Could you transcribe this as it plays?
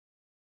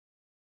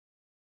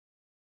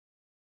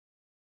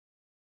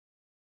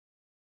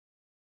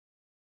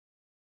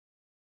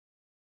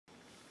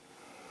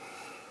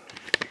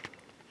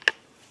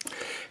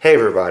Hey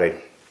everybody.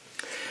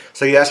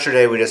 So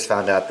yesterday we just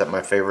found out that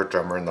my favorite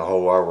drummer in the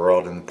whole wide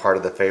world and part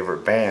of the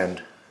favorite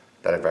band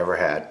that I've ever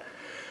had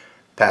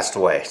passed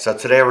away. So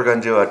today we're going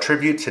to do a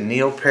tribute to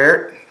Neil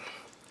Peart,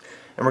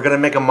 and we're going to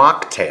make a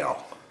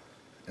mocktail.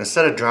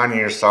 Instead of drowning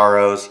your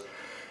sorrows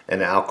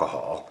in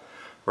alcohol,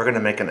 we're going to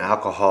make an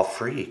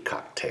alcohol-free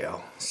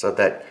cocktail.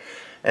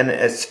 And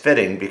it's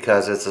fitting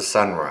because it's a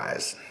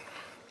sunrise.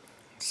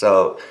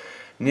 So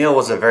Neil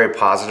was a very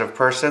positive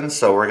person,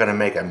 so we're going to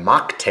make a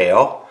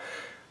mocktail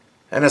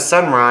and a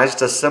sunrise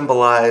to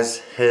symbolize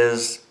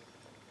his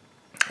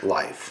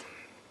life.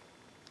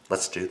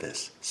 Let's do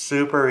this.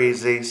 Super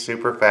easy,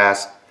 super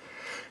fast,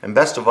 and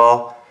best of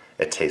all,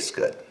 it tastes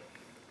good.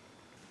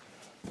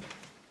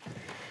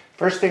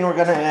 First thing we're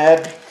going to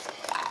add,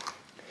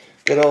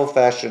 good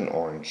old-fashioned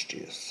orange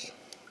juice.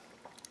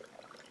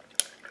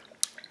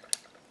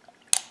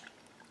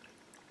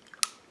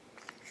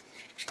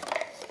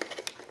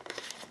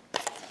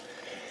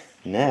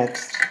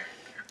 Next,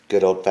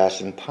 good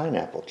old-fashioned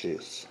pineapple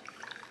juice.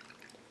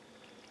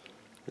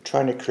 We're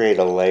trying to create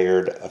a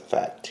layered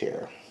effect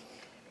here.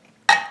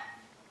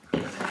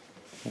 And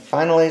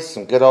finally,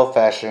 some good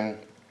old-fashioned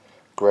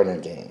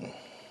grenadine.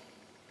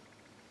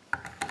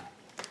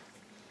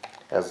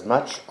 As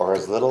much or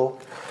as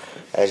little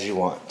as you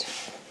want.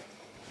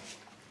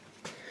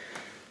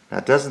 Now,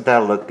 doesn't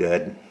that look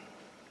good?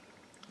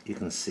 You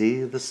can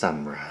see the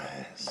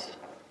sunrise.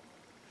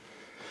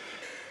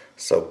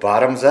 So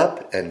bottoms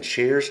up and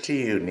cheers to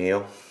you,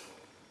 Neil.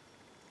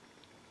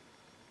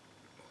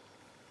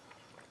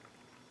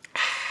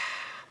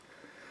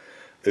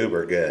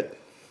 Uber good.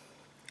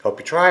 Hope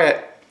you try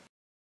it.